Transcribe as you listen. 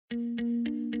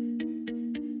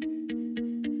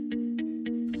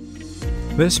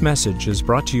This message is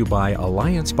brought to you by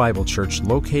Alliance Bible Church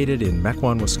located in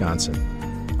Mequon, Wisconsin.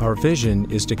 Our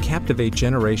vision is to captivate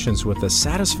generations with the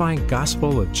satisfying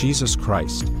gospel of Jesus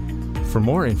Christ. For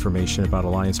more information about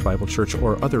Alliance Bible Church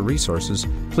or other resources,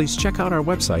 please check out our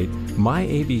website,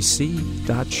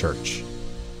 myabc.church.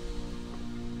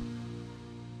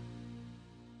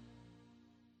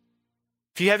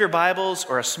 If you have your Bibles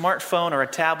or a smartphone or a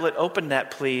tablet, open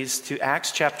that please to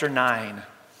Acts chapter 9.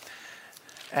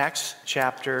 Acts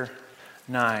chapter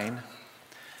 9.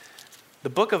 The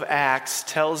book of Acts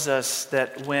tells us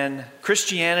that when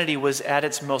Christianity was at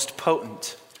its most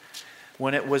potent,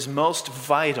 when it was most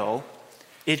vital,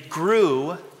 it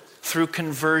grew through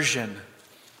conversion.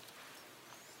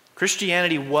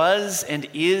 Christianity was and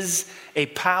is a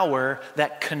power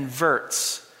that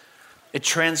converts. It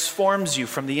transforms you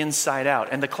from the inside out.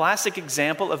 And the classic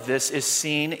example of this is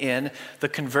seen in the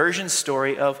conversion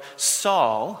story of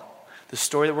Saul, the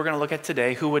story that we're going to look at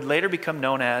today, who would later become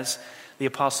known as the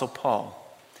Apostle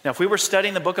Paul. Now, if we were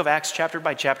studying the book of Acts chapter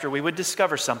by chapter, we would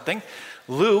discover something.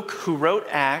 Luke, who wrote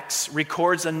Acts,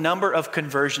 records a number of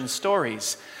conversion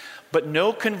stories. But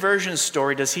no conversion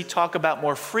story does he talk about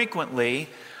more frequently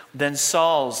than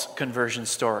Saul's conversion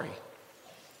story.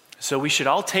 So we should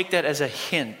all take that as a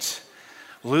hint.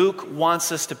 Luke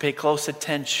wants us to pay close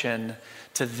attention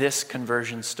to this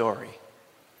conversion story.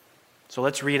 So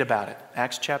let's read about it.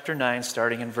 Acts chapter 9,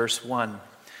 starting in verse 1.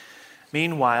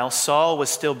 Meanwhile, Saul was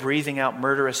still breathing out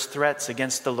murderous threats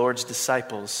against the Lord's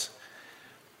disciples.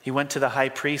 He went to the high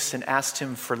priest and asked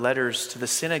him for letters to the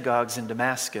synagogues in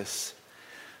Damascus,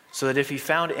 so that if he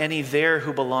found any there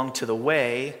who belonged to the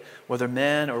way, whether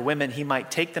men or women, he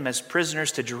might take them as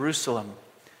prisoners to Jerusalem.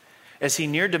 As he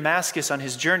neared Damascus on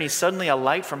his journey, suddenly a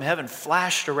light from heaven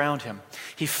flashed around him.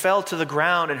 He fell to the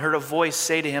ground and heard a voice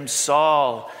say to him,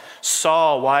 "Saul,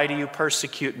 Saul, why do you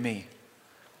persecute me?"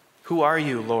 "Who are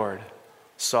you, Lord?"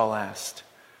 Saul asked.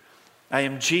 "I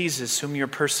am Jesus, whom you're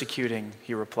persecuting,"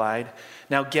 he replied.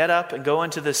 "Now get up and go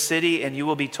into the city, and you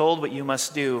will be told what you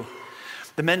must do."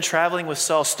 The men traveling with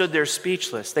Saul stood there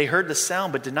speechless. They heard the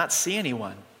sound but did not see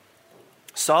anyone.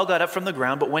 Saul got up from the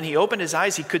ground, but when he opened his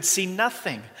eyes, he could see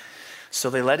nothing. So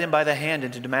they led him by the hand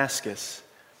into Damascus.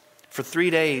 For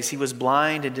 3 days he was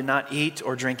blind and did not eat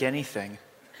or drink anything.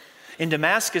 In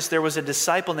Damascus there was a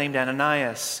disciple named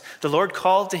Ananias. The Lord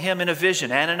called to him in a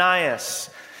vision, "Ananias."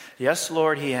 "Yes,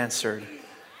 Lord," he answered.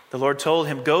 The Lord told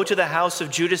him, "Go to the house of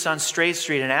Judas on Straight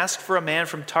Street and ask for a man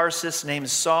from Tarsus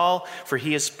named Saul, for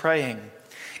he is praying.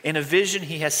 In a vision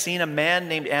he has seen a man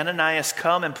named Ananias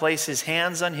come and place his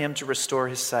hands on him to restore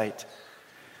his sight."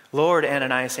 "Lord,"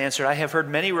 Ananias answered, "I have heard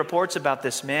many reports about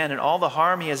this man and all the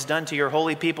harm he has done to your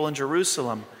holy people in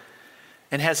Jerusalem,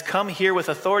 and has come here with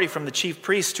authority from the chief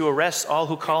priests to arrest all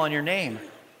who call on your name."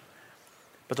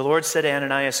 But the Lord said to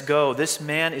Ananias, "Go, this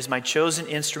man is my chosen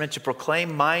instrument to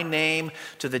proclaim my name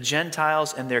to the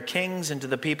Gentiles and their kings and to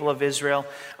the people of Israel.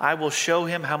 I will show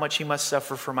him how much he must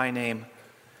suffer for my name."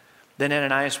 Then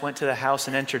Ananias went to the house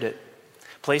and entered it.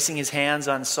 Placing his hands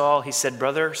on Saul, he said,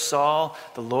 "Brother Saul,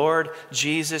 the Lord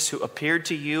Jesus, who appeared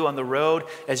to you on the road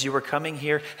as you were coming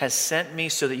here, has sent me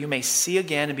so that you may see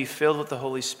again and be filled with the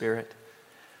Holy Spirit."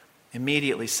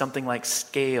 Immediately, something like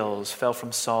scales fell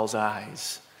from Saul's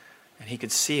eyes, and he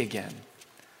could see again.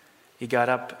 He got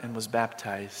up and was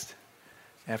baptized.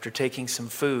 After taking some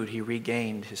food, he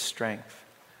regained his strength.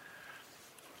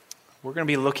 We're going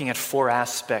to be looking at 4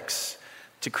 aspects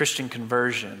to Christian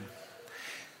conversion.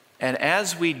 And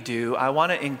as we do, I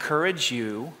want to encourage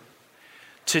you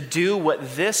to do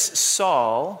what this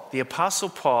Saul, the Apostle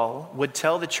Paul, would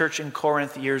tell the church in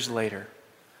Corinth years later.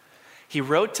 He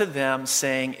wrote to them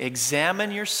saying,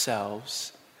 "Examine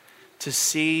yourselves to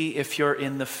see if you're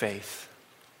in the faith."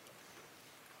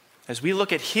 As we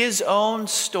look at his own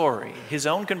story, his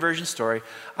own conversion story,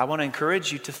 I want to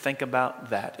encourage you to think about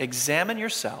that. Examine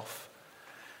yourself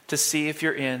to see if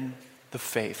you're in the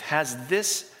faith. Has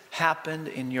this happened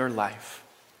in your life?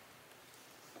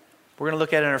 We're going to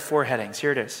look at it in our 4 headings.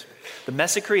 Here it is. The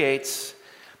mess it creates,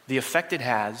 the effect it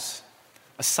has,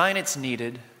 a sign it's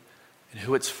needed, and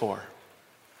who it's for.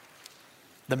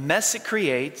 The mess it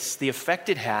creates, the effect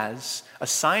it has, a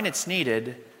sign it's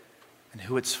needed, and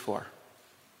who it's for.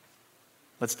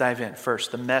 Let's dive in.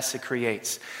 First, the mess it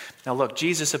creates. Now look,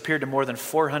 Jesus appeared to more than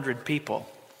 400 people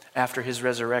after his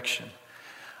resurrection.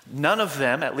 None of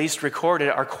them, at least recorded,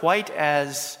 are quite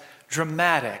as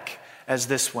dramatic as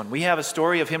this one. We have a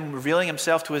story of him revealing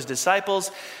himself to his disciples,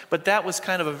 but that was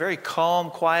kind of a very calm,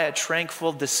 quiet,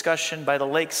 tranquil discussion by the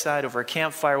lakeside over a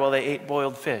campfire while they ate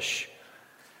boiled fish.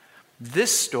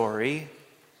 This story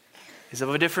is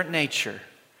of a different nature.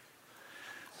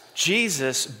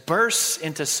 Jesus bursts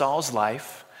into Saul's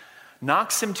life,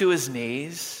 knocks him to his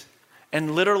knees,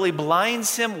 and literally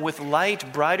blinds him with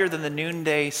light brighter than the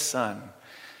noonday sun.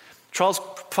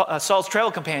 Saul's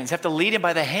travel companions have to lead him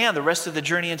by the hand the rest of the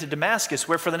journey into Damascus,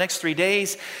 where for the next 3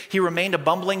 days he remained a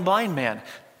bumbling blind man,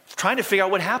 trying to figure out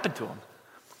what happened to him.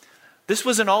 This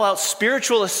was an all-out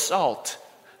spiritual assault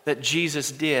that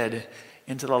Jesus did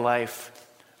into the life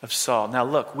of Saul. Now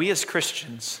look, we as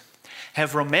Christians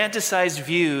have romanticized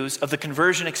views of the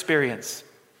conversion experience.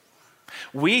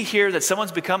 We hear that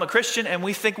someone's become a Christian and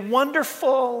we think,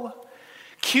 wonderful.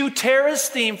 Cue Tara's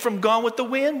theme from Gone with the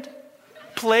Wind,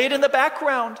 played in the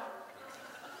background.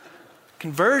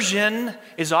 Conversion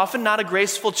is often not a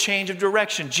graceful change of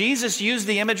direction. Jesus used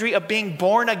the imagery of being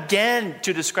born again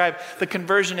to describe the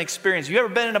conversion experience. You ever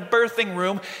been in a birthing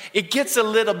room? It gets a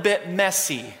little bit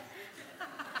messy.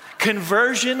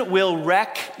 Conversion will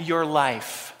wreck your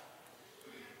life.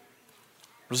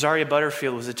 Rosaria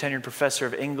Butterfield was a tenured professor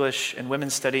of English and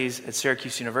women's studies at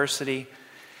Syracuse University.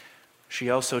 She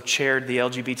also chaired the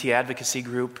LGBT advocacy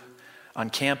group on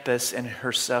campus, and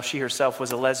she herself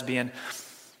was a lesbian.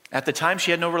 At the time,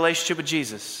 she had no relationship with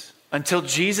Jesus until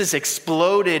Jesus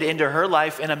exploded into her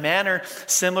life in a manner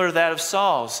similar to that of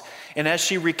Saul's. And as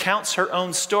she recounts her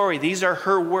own story, these are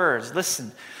her words.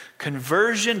 Listen,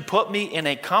 conversion put me in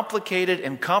a complicated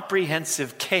and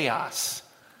comprehensive chaos.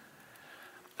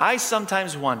 I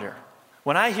sometimes wonder,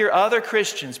 when I hear other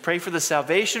Christians pray for the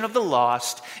salvation of the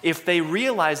lost, if they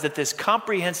realize that this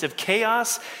comprehensive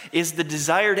chaos is the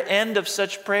desired end of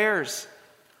such prayers.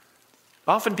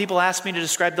 Often people ask me to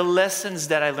describe the lessons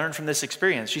that I learned from this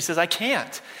experience. She says, I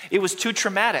can't. It was too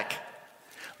traumatic.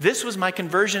 This was my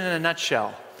conversion in a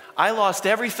nutshell. I lost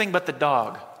everything but the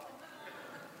dog.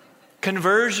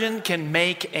 Conversion can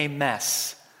make a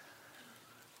mess.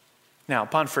 Now,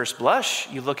 upon first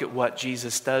blush, you look at what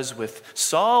Jesus does with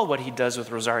Saul, what he does with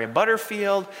Rosaria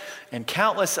Butterfield, and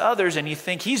countless others, and you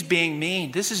think he's being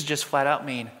mean. This is just flat out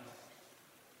mean.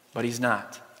 But he's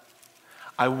not.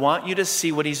 I want you to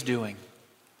see what he's doing.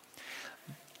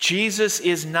 Jesus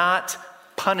is not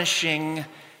punishing,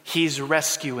 he's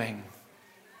rescuing.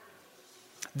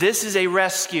 This is a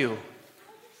rescue.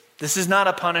 This is not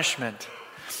a punishment.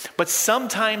 But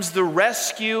sometimes the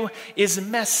rescue is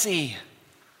messy.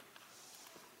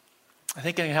 I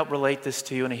think I can help relate this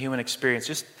to you in a human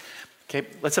experience.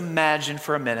 Let's imagine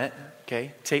for a minute,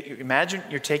 imagine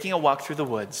you're taking a walk through the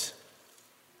woods.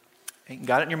 You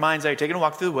got it in your mind's eye, you're taking a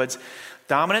walk through the woods.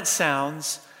 Dominant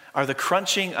sounds are the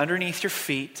crunching underneath your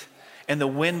feet and the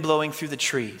wind blowing through the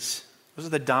trees. Those are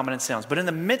the dominant sounds. But in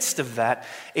the midst of that,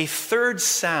 a third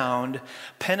sound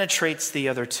penetrates the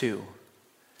other two.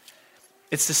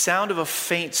 It's the sound of a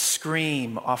faint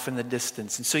scream off in the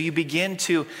distance. And so you begin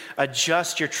to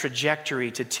adjust your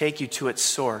trajectory to take you to its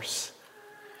source.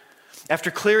 After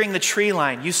clearing the tree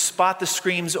line, you spot the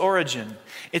scream's origin.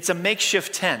 It's a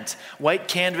makeshift tent, white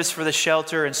canvas for the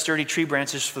shelter and sturdy tree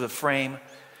branches for the frame.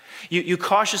 You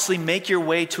cautiously make your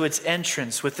way to its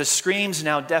entrance with the screams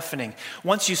now deafening.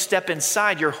 Once you step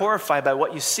inside, you're horrified by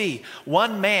what you see.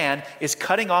 One man is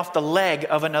cutting off the leg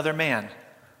of another man.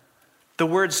 The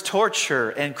words torture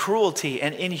and cruelty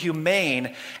and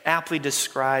inhumane aptly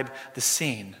describe the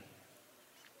scene.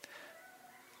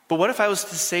 But what if I was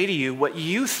to say to you, what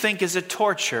you think is a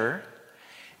torture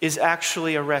is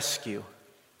actually a rescue?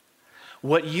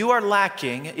 What you are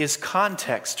lacking is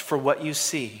context for what you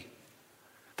see.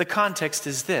 The context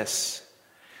is this.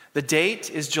 The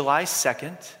date is July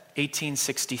 2nd,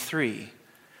 1863.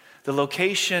 The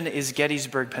location is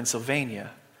Gettysburg,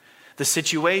 Pennsylvania. The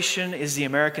situation is the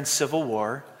American Civil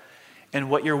War, and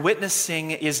what you're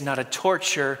witnessing is not a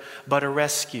torture, but a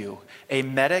rescue. A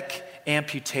medic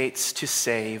amputates to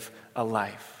save a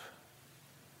life.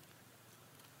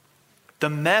 The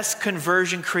mess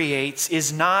conversion creates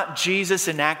is not Jesus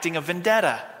enacting a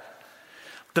vendetta.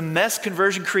 The mess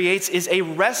conversion creates is a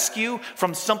rescue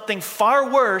from something far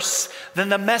worse than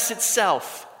the mess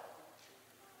itself.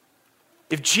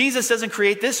 If Jesus doesn't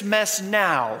create this mess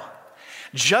now,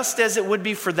 just as it would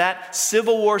be for that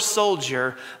Civil War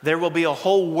soldier, there will be a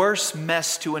whole worse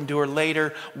mess to endure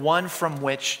later, one from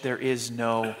which there is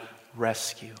no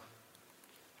rescue.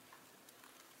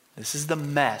 This is the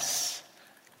mess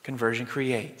conversion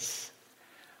creates.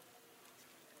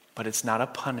 But it's not a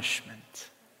punishment.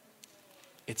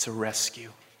 It's a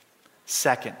rescue.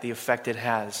 Second, the effect it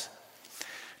has.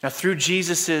 Now, through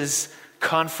Jesus'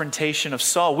 confrontation of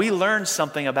Saul, we learn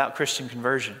something about Christian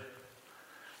conversion.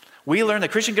 We learn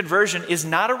that Christian conversion is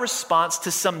not a response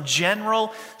to some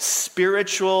general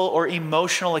spiritual or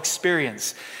emotional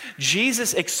experience. When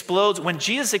Jesus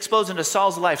explodes into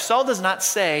Saul's life, Saul does not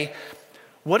say,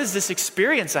 What is this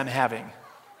experience I'm having?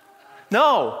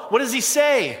 No, what does he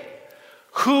say?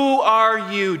 Who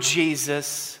are you,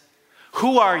 Jesus?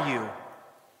 Who are you?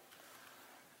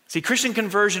 See, Christian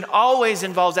conversion always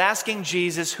involves asking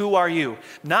Jesus, who are you?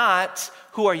 Not,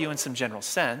 who are you in some general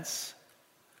sense.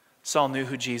 Saul knew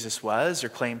who Jesus was or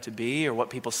claimed to be or what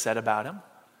people said about him.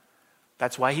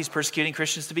 That's why he's persecuting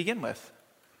Christians to begin with.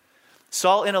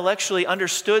 Saul intellectually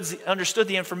understood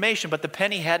the information, but the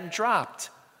penny hadn't dropped.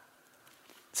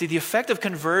 See, the effect of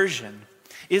conversion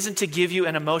isn't to give you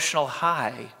an emotional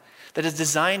high that is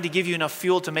designed to give you enough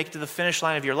fuel to make it to the finish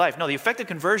line of your life. No, the effect of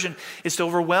conversion is to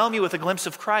overwhelm you with a glimpse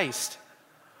of Christ.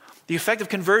 The effect of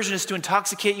conversion is to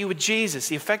intoxicate you with Jesus.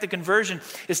 The effect of conversion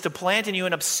is to plant in you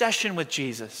an obsession with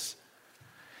Jesus.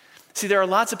 See, there are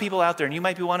lots of people out there, and you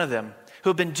might be one of them, who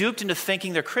have been duped into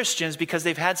thinking they're Christians because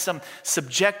they've had some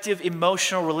subjective,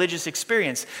 emotional, religious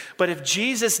experience. But if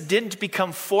Jesus didn't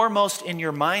become foremost in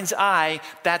your mind's eye,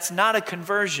 that's not a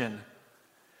conversion.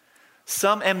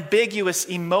 Some ambiguous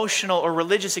emotional or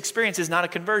religious experience is not a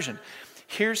conversion.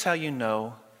 Here's how you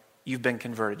know you've been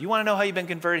converted. You want to know how you've been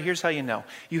converted? Here's how you know.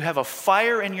 You have a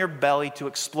fire in your belly to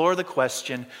explore the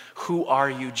question, who are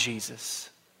you, Jesus?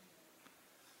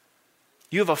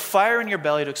 You have a fire in your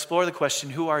belly to explore the question,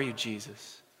 who are you,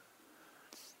 Jesus?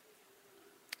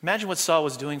 Imagine what Saul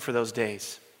was doing for those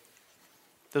days.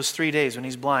 Those 3 days when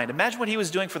he's blind. Imagine what he was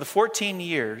doing for the 14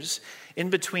 years in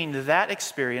between that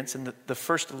experience and the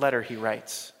first letter he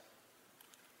writes.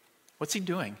 What's he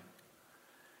doing?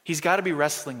 He's got to be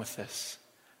wrestling with this.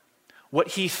 What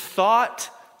he thought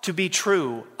to be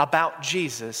true about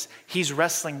Jesus, he's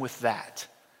wrestling with that.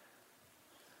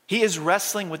 He is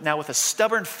wrestling with a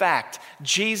stubborn fact.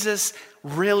 Jesus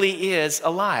really is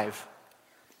alive.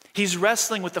 He's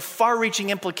wrestling with the far-reaching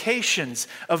implications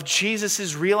of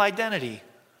Jesus' real identity.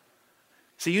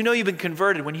 So you know you've been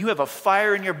converted when you have a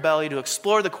fire in your belly to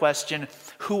explore the question,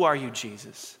 who are you,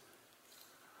 Jesus?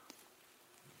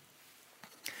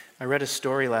 I read a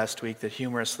story last week that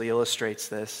humorously illustrates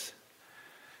this.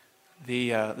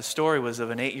 The story was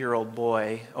of an 8-year-old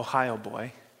boy, Ohio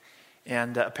boy,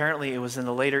 and apparently it was in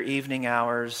the later evening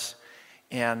hours,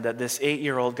 and this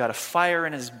 8-year-old got a fire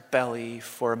in his belly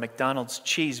for a McDonald's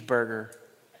cheeseburger.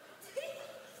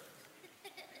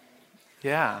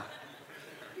 Yeah.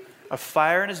 A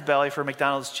fire in his belly for a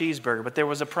McDonald's cheeseburger. But there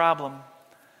was a problem.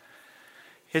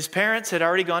 His parents had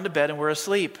already gone to bed and were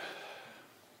asleep.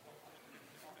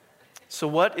 So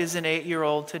what is an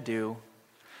 8-year-old to do?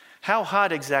 How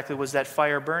hot exactly was that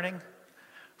fire burning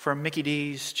for a Mickey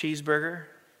D's cheeseburger?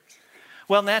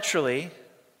 Well, naturally,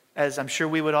 as I'm sure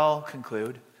we would all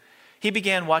conclude, he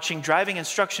began watching driving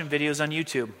instruction videos on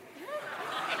YouTube.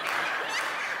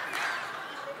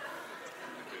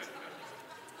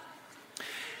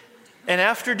 And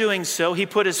after doing so, he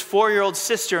put his 4-year-old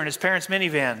sister in his parents'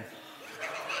 minivan.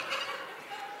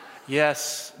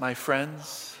 Yes, my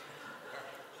friends,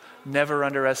 never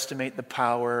underestimate the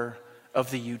power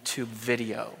of the YouTube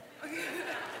video.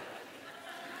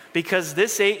 Because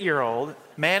this 8-year-old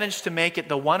managed to make it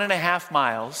the 1.5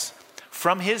 miles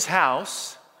from his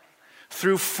house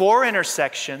through 4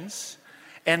 intersections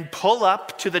and pull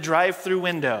up to the drive-through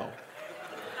window.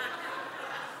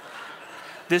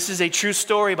 This is a true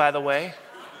story, by the way.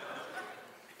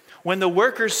 When the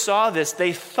workers saw this,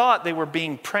 they thought they were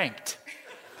being pranked.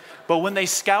 But when they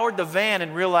scoured the van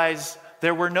and realized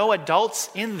there were no adults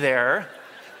in there,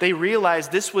 they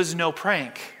realized this was no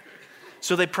prank.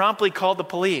 So they promptly called the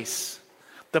police.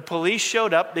 The police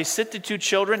showed up. They sit the 2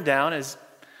 children down. As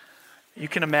you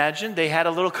can imagine, they had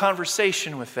a little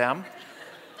conversation with them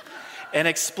and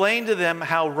explained to them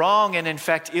how wrong and, in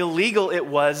fact, illegal it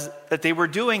was that they were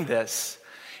doing this.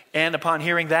 And upon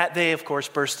hearing that, they, of course,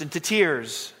 burst into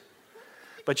tears.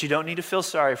 But you don't need to feel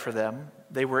sorry for them.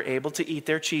 They were able to eat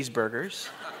their cheeseburgers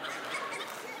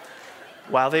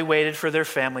while they waited for their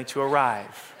family to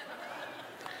arrive.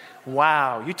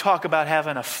 Wow, you talk about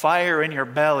having a fire in your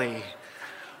belly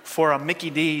for a Mickey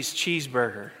D's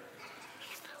cheeseburger.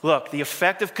 Look, the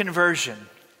effect of conversion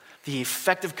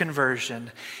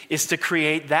is to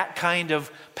create that kind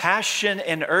of passion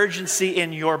and urgency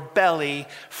in your belly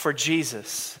for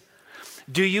Jesus.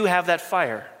 Do you have that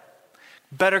fire?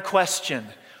 Better question,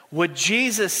 would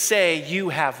Jesus say you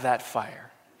have that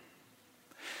fire?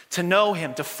 To know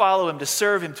him, to follow him, to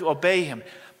serve him, to obey him.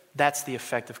 That's the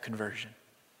effect of conversion.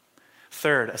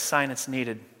 Third, a sign that's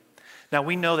needed. Now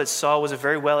we know that Saul was a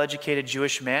very well-educated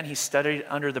Jewish man. He studied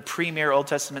under the premier Old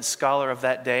Testament scholar of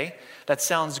that day. That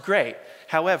sounds great.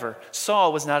 However,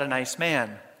 Saul was not a nice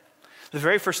man. The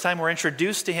very first time we're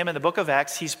introduced to him in the book of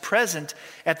Acts, he's present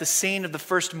at the scene of the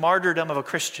first martyrdom of a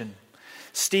Christian.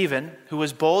 Stephen, who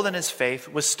was bold in his faith,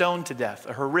 was stoned to death,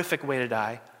 a horrific way to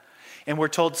die. And we're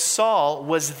told Saul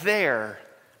was there,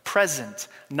 present,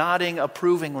 nodding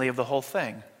approvingly of the whole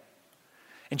thing.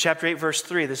 In chapter 8, verse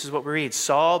 3, this is what we read.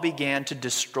 Saul began to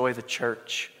destroy the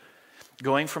church.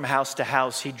 Going from house to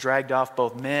house, he dragged off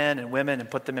both men and women and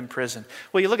put them in prison.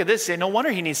 Well, you look at this and say, no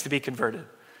wonder he needs to be converted.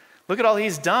 Look at all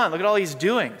he's done. Look at all he's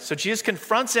doing. So Jesus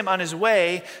confronts him on his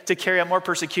way to carry out more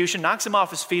persecution, knocks him off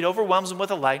his feet, overwhelms him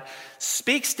with a light,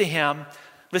 speaks to him.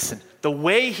 Listen, the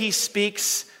way he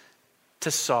speaks to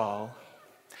Saul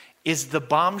is the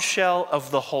bombshell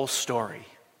of the whole story.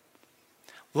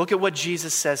 Look at what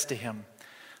Jesus says to him.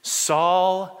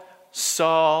 Saul,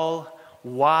 Saul,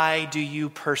 why do you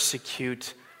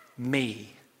persecute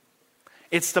me?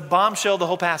 It's the bombshell of the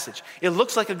whole passage. It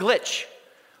looks like a glitch.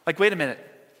 Like, wait a minute.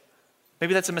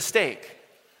 Maybe that's a mistake.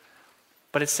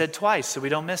 But it's said twice, so we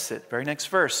don't miss it. Very next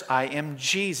verse. I am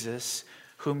Jesus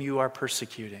whom you are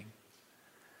persecuting.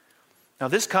 Now,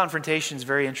 this confrontation is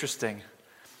very interesting.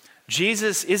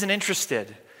 Jesus isn't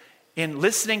interested in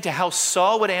listening to how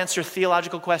Saul would answer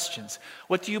theological questions.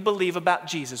 What do you believe about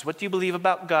Jesus? What do you believe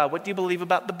about God? What do you believe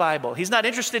about the Bible? He's not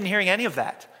interested in hearing any of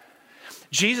that.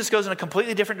 Jesus goes in a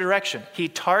completely different direction. He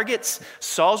targets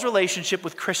Saul's relationship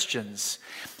with Christians.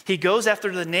 He goes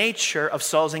after the nature of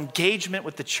Saul's engagement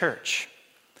with the church.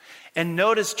 And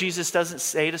notice Jesus doesn't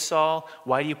say to Saul,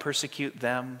 why do you persecute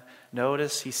them?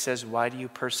 Notice he says, why do you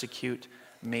persecute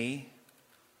me?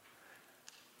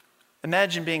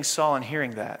 Imagine being Saul and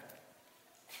hearing that.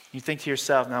 You think to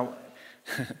yourself, now,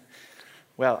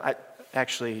 well, I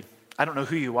don't know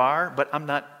who you are, but I'm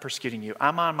not persecuting you.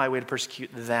 I'm on my way to persecute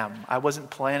them. I wasn't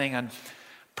planning on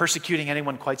persecuting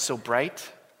anyone quite so bright.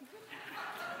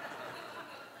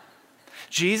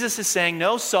 Jesus is saying,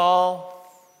 no, Saul,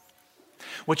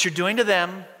 what you're doing to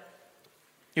them,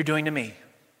 you're doing to me.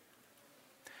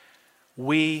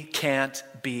 We can't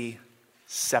be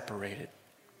separated.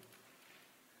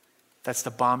 That's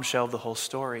the bombshell of the whole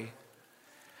story.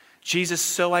 Jesus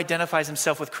so identifies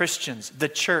himself with Christians, the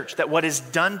church, that what is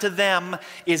done to them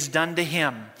is done to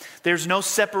him. There's no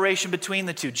separation between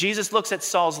the two. Jesus looks at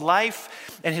Saul's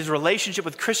life and his relationship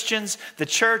with Christians, the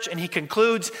church, and he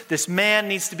concludes this man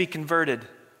needs to be converted.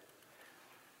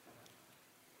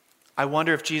 I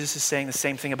wonder if Jesus is saying the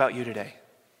same thing about you today.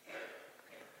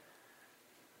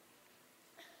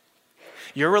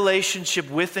 Your relationship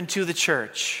with and to the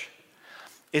church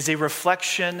is a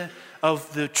reflection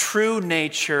of the true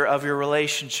nature of your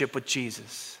relationship with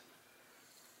Jesus.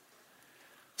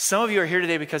 Some of you are here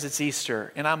today because it's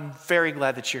Easter, and I'm very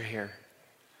glad that you're here.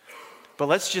 But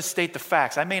let's just state the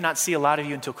facts. I may not see a lot of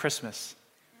you until Christmas.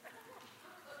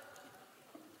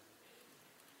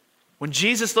 When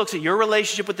Jesus looks at your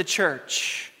relationship with the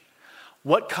church,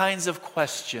 what kinds of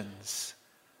questions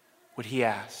would he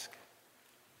ask?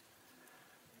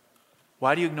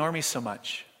 Why do you ignore me so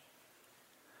much?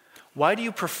 Why do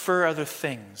you prefer other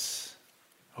things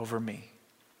over me?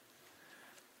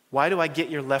 Why do I get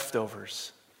your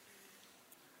leftovers?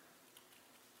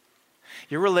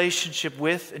 Your relationship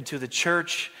with and to the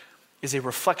church is a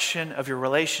reflection of your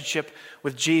relationship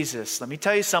with Jesus. Let me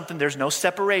tell you something, there's no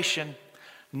separation,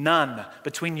 none,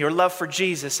 between your love for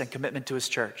Jesus and commitment to his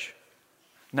church.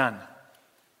 None.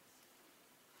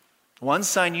 One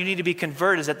sign you need to be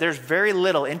converted is that there's very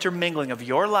little intermingling of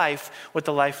your life with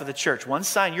the life of the church. One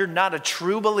sign you're not a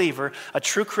true believer, a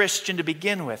true Christian to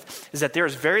begin with, is that there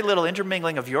is very little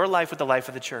intermingling of your life with the life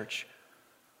of the church.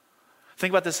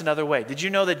 Think about this another way. Did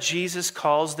you know that Jesus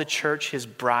calls the church his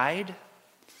bride?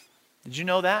 Did you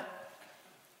know that?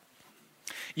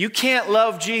 You can't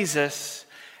love Jesus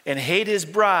and hate his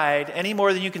bride any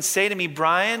more than you can say to me,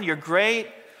 Brian, you're great.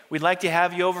 We'd like to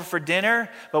have you over for dinner,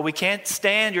 but we can't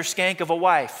stand your skank of a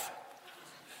wife.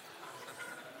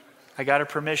 I got her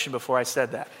permission before I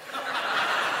said that.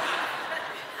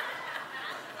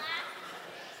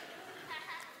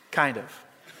 Kind of.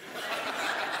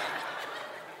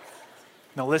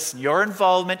 Now listen, your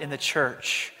involvement in the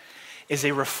church is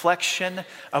a reflection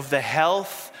of the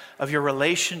health of your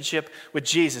relationship with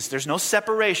Jesus. There's no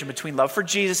separation between love for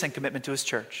Jesus and commitment to his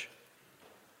church.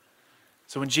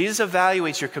 So when Jesus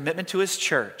evaluates your commitment to his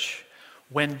church,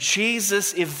 when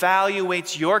Jesus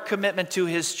evaluates your commitment to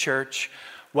his church,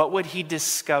 what would he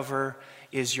discover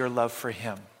is your love for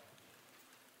him?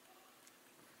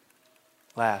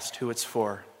 Last, who it's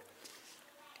for.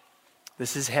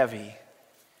 This is heavy.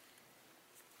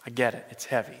 I get it, it's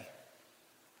heavy.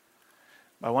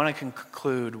 I want to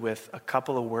conclude with a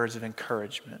couple of words of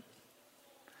encouragement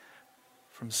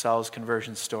from Saul's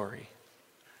conversion story.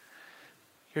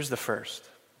 Here's the first.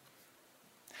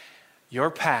 Your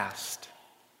past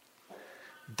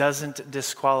doesn't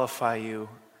disqualify you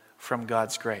from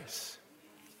God's grace.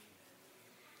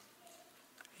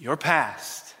 Your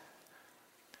past,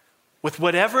 with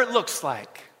whatever it looks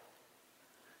like,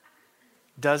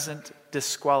 doesn't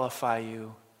disqualify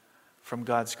you from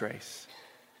God's grace.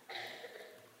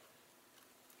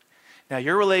 Now,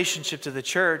 your relationship to the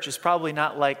church is probably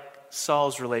not like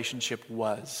Saul's relationship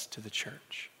was to the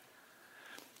church.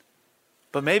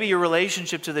 But maybe your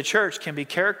relationship to the church can be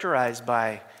characterized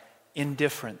by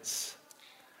indifference,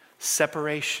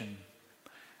 separation,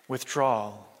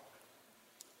 withdrawal.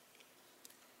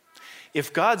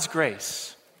 If God's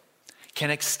grace can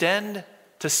extend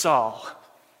to Saul,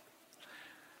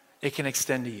 it can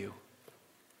extend to you.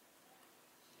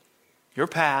 Your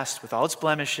past, with all its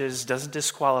blemishes, doesn't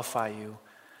disqualify you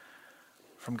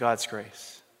from God's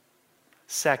grace.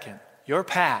 Second, your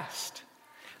past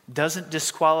doesn't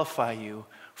disqualify you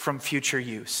from future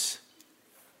use.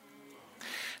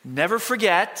 Never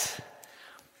forget,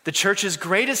 the church's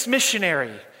greatest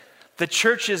missionary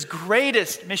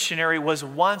was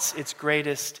once its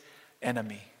greatest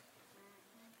enemy.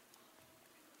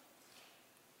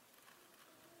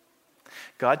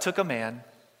 God took a man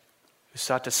who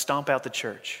sought to stomp out the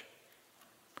church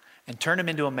and turn him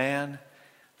into a man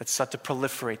that sought to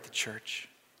proliferate the church.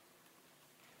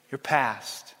 Your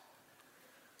past,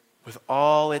 with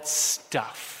all its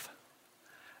stuff,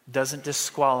 doesn't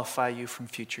disqualify you from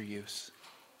future use.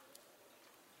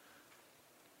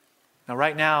 Now,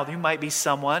 right now, you might be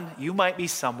someone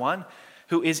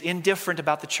who is indifferent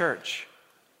about the church.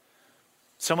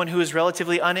 Someone who is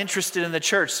relatively uninterested in the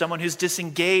church, someone who's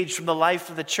disengaged from the life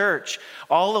of the church.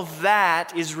 All of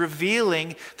that is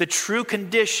revealing the true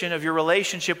condition of your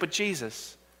relationship with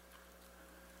Jesus.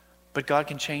 But God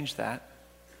can change that.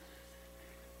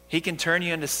 He can turn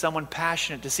you into someone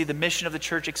passionate to see the mission of the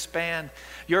church expand.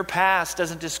 Your past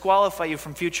doesn't disqualify you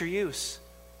from future use.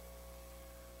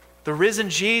 The risen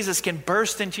Jesus can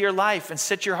burst into your life and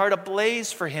set your heart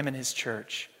ablaze for him and his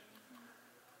church.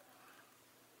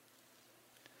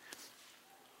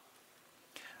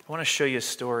 I want to show you a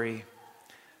story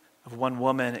of one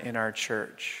woman in our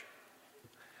church.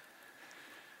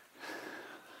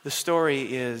 The story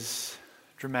is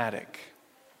dramatic.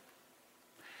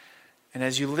 And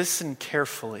as you listen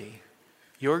carefully,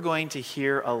 you're going to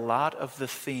hear a lot of the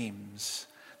themes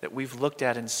that we've looked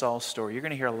at in Saul's story. You're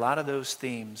going to hear a lot of those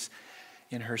themes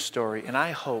in her story. And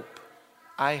I hope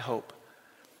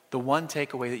the one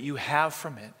takeaway that you have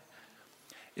from it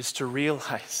is to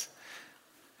realize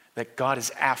that God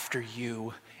is after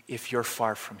you if you're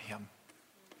far from him.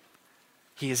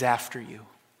 He is after you.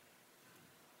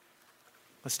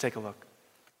 Let's take a look.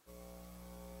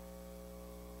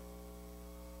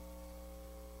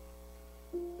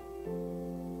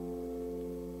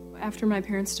 After my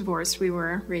parents divorced, we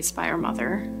were raised by our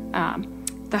mother.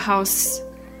 The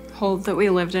household that we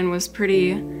lived in was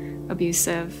pretty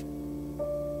abusive.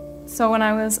 So when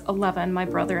I was 11, my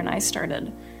brother and I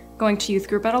started going to youth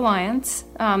group at Alliance.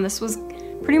 This was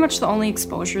pretty much the only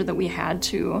exposure that we had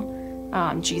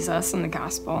to Jesus and the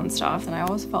gospel and stuff, and I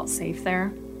always felt safe there,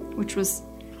 which was,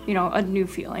 a new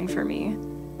feeling for me.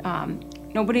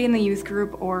 Nobody in the youth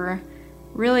group or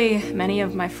really many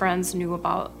of my friends knew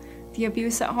about the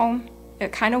abuse at home.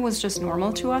 It kind of was just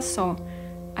normal to us, so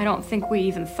I don't think we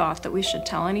even thought that we should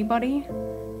tell anybody.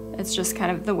 It's just kind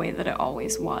of the way that it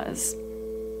always was.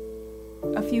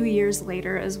 A few years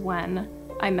later is when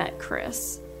I met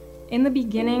Chris. In the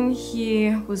beginning,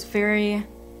 he was very,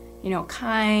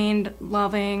 kind,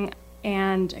 loving,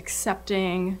 and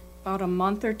accepting. About a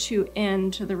month or two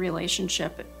into the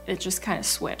relationship, it just kind of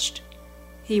switched.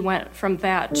 He went from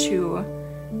that to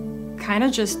kind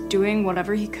of just doing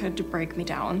whatever he could to break me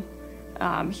down.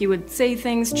 He would say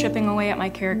things chipping away at my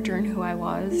character and who I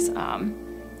was.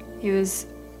 He was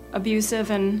abusive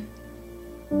in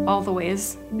all the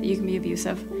ways that you can be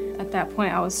abusive. At that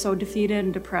point, I was so defeated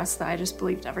and depressed that I just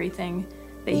believed everything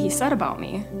that he said about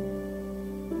me.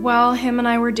 While him and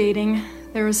I were dating,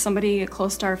 there was somebody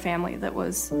close to our family that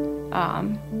was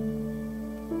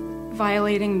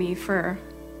violating me for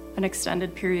an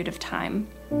extended period of time.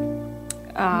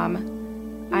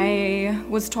 I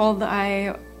was told that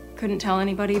I couldn't tell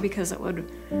anybody because it would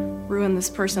ruin this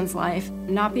person's life.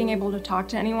 Not being able to talk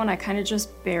to anyone, I kind of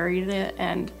just buried it,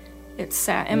 and it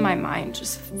sat in my mind,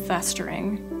 just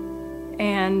festering.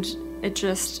 And it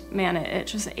just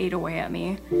ate away at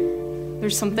me.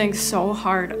 There's something so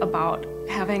hard about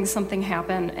having something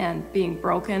happen and being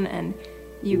broken, and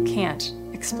you can't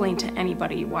explain to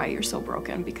anybody why you're so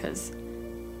broken because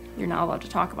you're not allowed to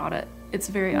talk about it. It's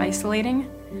very isolating,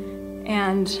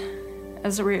 and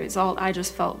as a result, I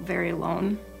just felt very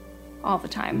alone all the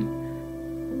time.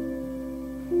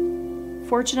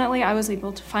 Unfortunately, I was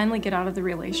able to finally get out of the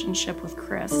relationship with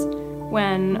Chris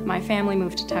when my family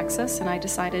moved to Texas, and I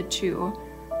decided to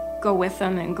go with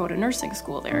them and go to nursing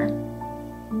school there.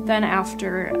 Then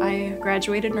after I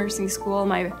graduated nursing school,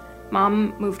 my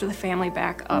mom moved the family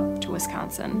back up to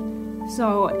Wisconsin.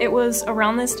 So it was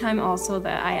around this time also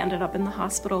that I ended up in the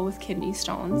hospital with kidney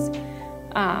stones.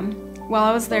 While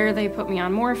I was there, they put me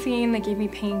on morphine, they gave me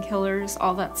painkillers,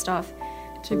 all that stuff.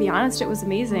 To be honest, it was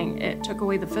amazing. It took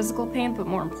away the physical pain, but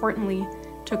more importantly,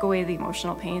 took away the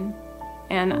emotional pain.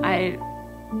 And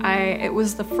it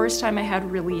was the first time I had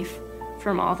relief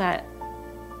from all that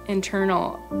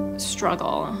internal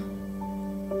struggle.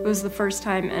 It was the first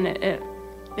time, and it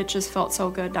just felt so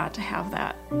good not to have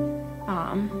that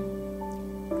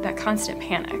constant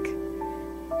panic.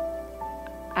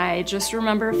 I just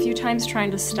remember a few times trying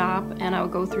to stop, and I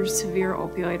would go through severe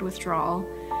opioid withdrawal.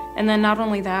 And then not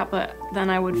only that, but then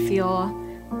I would feel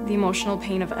the emotional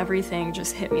pain of everything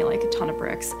just hit me like a ton of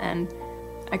bricks, and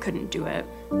I couldn't do it.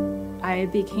 I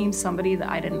became somebody that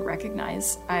I didn't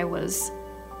recognize. I was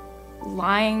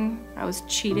lying, I was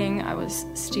cheating, I was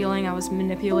stealing, I was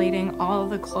manipulating all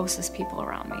of the closest people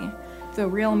around me. The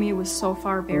real me was so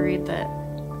far buried that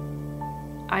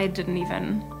I didn't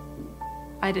even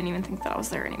think that I was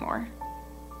there anymore.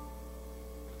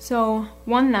 So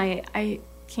one night, I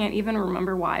can't even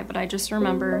remember why, but I just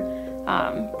remember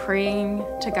praying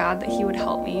to God that He would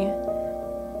help me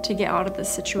to get out of this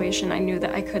situation. I knew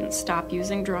that I couldn't stop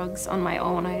using drugs on my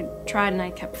own. I tried and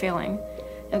I kept failing.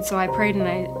 And so I prayed and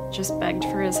I just begged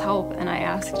for His help, and I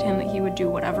asked Him that He would do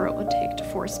whatever it would take to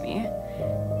force me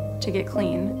to get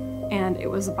clean. And it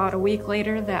was about a week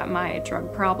later that my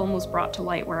drug problem was brought to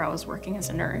light where I was working as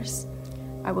a nurse.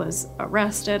 I was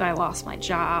arrested, I lost my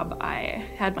job, I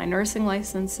had my nursing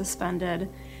license suspended.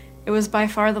 It was by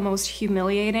far the most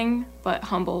humiliating but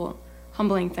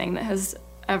humbling thing that has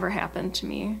ever happened to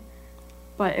me.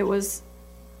 But it was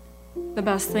the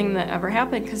best thing that ever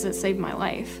happened because it saved my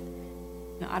life.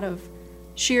 Out of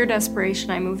sheer desperation,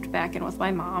 I moved back in with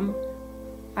my mom.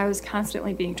 I was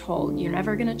constantly being told, "You're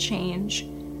never gonna change.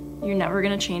 You're never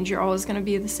gonna change. You're always gonna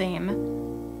be the same."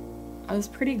 I was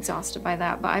pretty exhausted by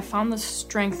that, but I found the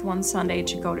strength one Sunday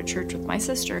to go to church with my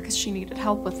sister because she needed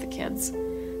help with the kids.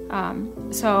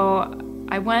 So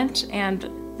I went, and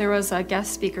there was a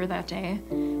guest speaker that day,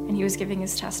 and he was giving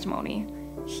his testimony.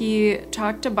 He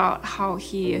talked about how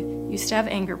he used to have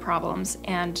anger problems,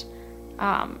 and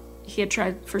he had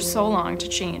tried for so long to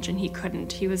change, and he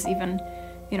couldn't. He was even,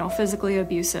 physically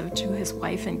abusive to his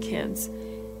wife and kids,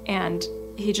 and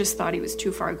he just thought he was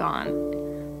too far gone.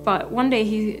 But one day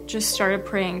he just started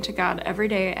praying to God every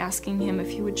day, asking Him if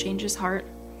He would change his heart,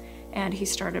 and he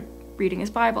started reading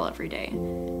his Bible every day.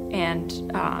 And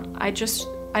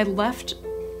I left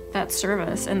that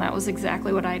service, and that was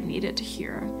exactly what I needed to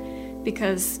hear,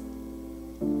 because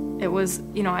it was,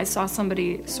 I saw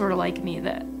somebody sort of like me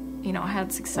that,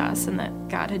 had success and that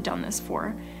God had done this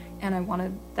for, and I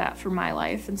wanted that for my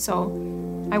life. And so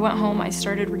I went home, I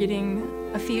started reading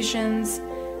Ephesians,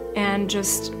 and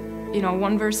just,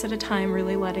 one verse at a time,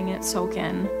 really letting it soak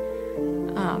in.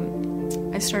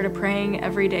 I started praying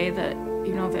every day that,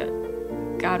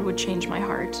 that God would change my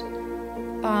heart.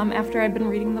 After I'd been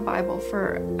reading the Bible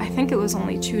for, I think it was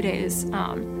only 2 days,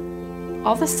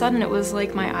 all of a sudden it was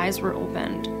like my eyes were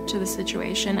opened to the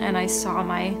situation, and I saw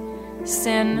my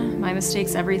sin, my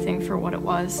mistakes, everything for what it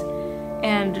was.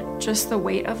 And just the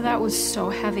weight of that was so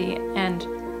heavy, and,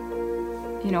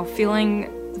 feeling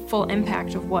the full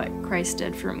impact of what Christ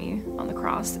did for me on the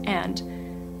cross, and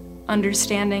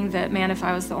understanding that, man, if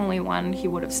I was the only one, He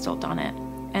would have still done it.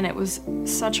 And it was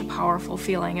such a powerful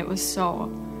feeling. It was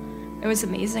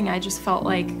amazing. I just felt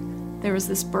like there was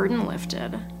this burden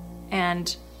lifted,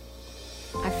 and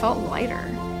I felt lighter.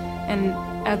 And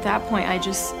at that point, I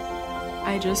just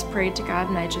prayed to God,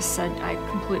 and I just said, I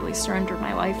completely surrender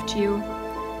my life to You.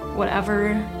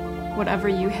 Whatever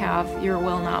You have, Your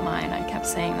will, not mine. I kept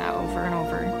saying that over and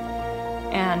over.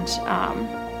 And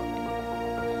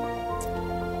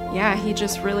He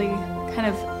just really kind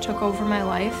of took over my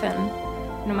life, and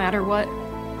no matter what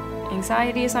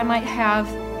anxieties I might have,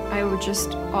 I would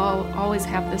just always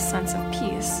have this sense of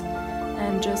peace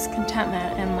and just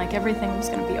contentment, and like everything was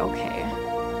going to be okay.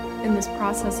 In this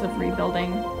process of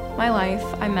rebuilding my life,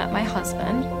 I met my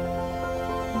husband.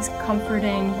 He's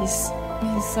comforting. He's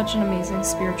such an amazing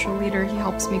spiritual leader. He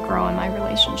helps me grow in my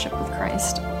relationship with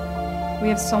Christ. We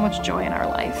have so much joy in our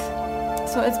life.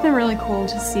 So it's been really cool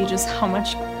to see just how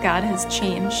much God has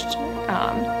changed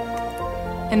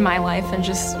in my life, and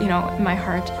just, in my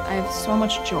heart. I have so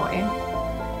much joy.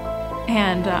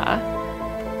 And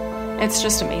it's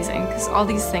just amazing, because all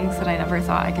these things that I never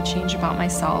thought I could change about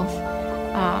myself,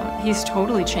 He's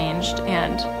totally changed,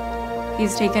 and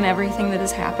he's taken everything that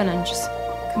has happened and just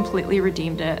completely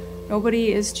redeemed it.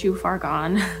 Nobody is too far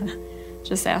gone.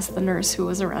 Just ask the nurse who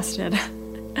was arrested.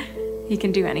 He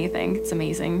can do anything. It's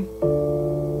amazing.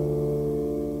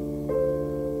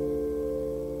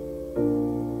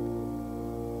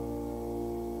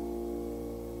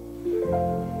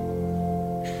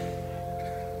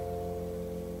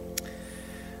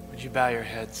 Would you bow your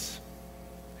heads?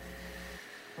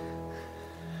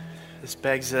 This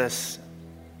begs us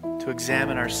to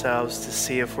examine ourselves to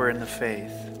see if we're in the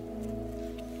faith.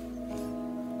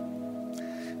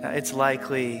 Now, it's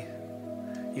likely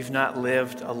you've not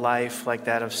lived a life like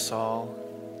that of Saul,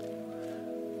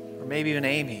 or maybe even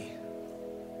Amy.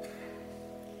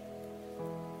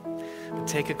 But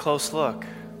take a close look.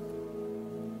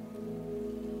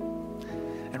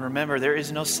 And remember, there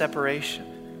is no separation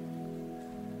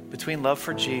between love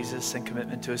for Jesus and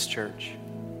commitment to his church.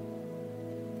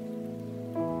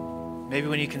 Maybe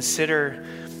when you consider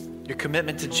your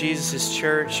commitment to Jesus'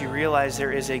 church, you realize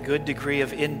there is a good degree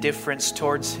of indifference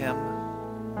towards him.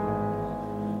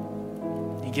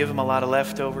 You give him a lot of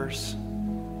leftovers.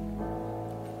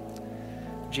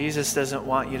 Jesus doesn't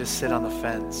want you to sit on the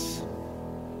fence.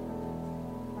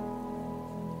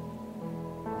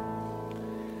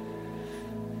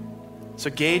 So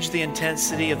gauge the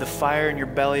intensity of the fire in your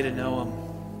belly to know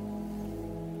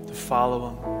him, to follow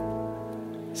him,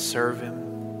 to serve him,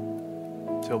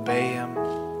 to obey him.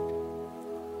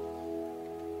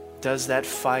 Does that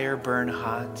fire burn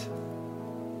hot?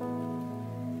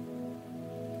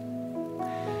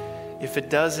 If it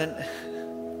doesn't,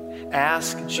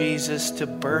 ask Jesus to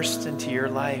burst into your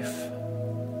life.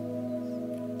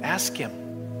 Ask him.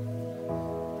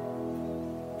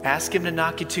 Ask him to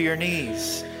knock you to your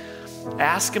knees.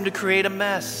 Ask him to create a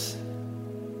mess.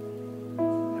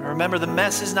 And remember, the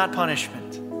mess is not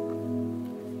punishment.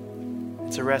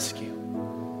 It's a rescue.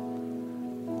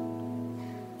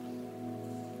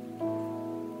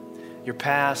 Your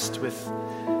past, with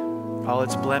all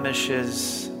its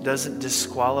blemishes, doesn't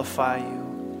disqualify you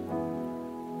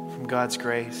from God's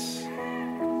grace.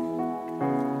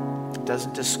 It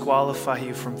doesn't disqualify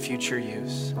you from future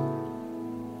use.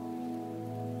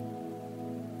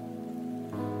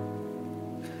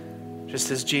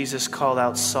 Just as Jesus called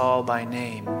out Saul by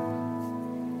name,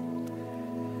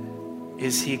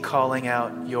 is he calling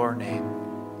out your name?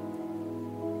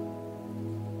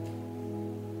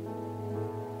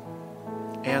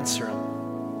 Answer him.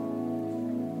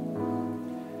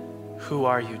 Who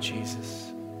are you,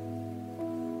 Jesus?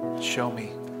 Show me.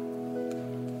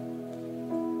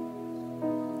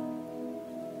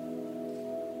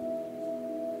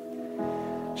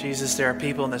 Jesus, there are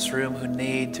people in this room who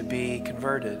need to be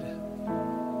converted.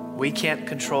 We can't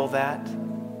control that,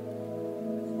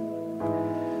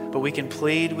 but we can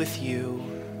plead with you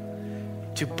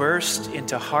to burst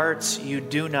into hearts you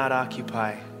do not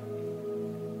occupy.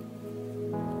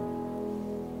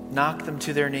 Knock them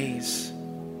to their knees.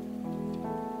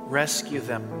 Rescue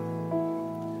them.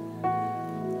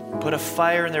 Put a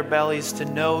fire in their bellies to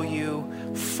know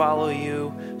you, follow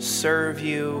you, serve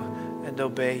you, and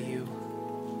obey you.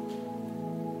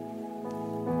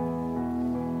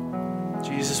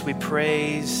 Jesus, we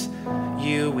praise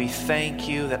you. We thank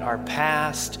you that our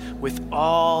past, with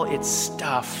all its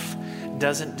stuff,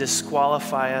 doesn't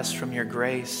disqualify us from your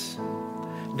grace.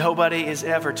 Nobody is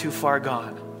ever too far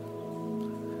gone.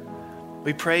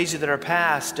 We praise you that our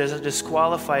past doesn't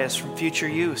disqualify us from future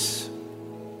use.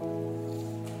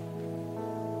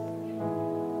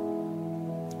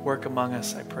 Work among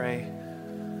us, I pray.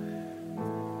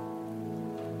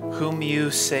 Whom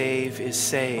you save is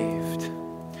saved.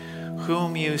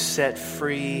 Whom you set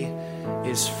free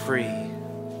is free.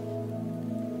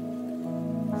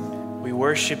 We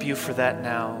worship you for that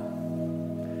now,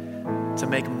 to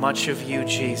make much of you,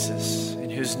 Jesus, in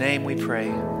whose name we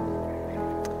pray.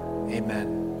 Amen.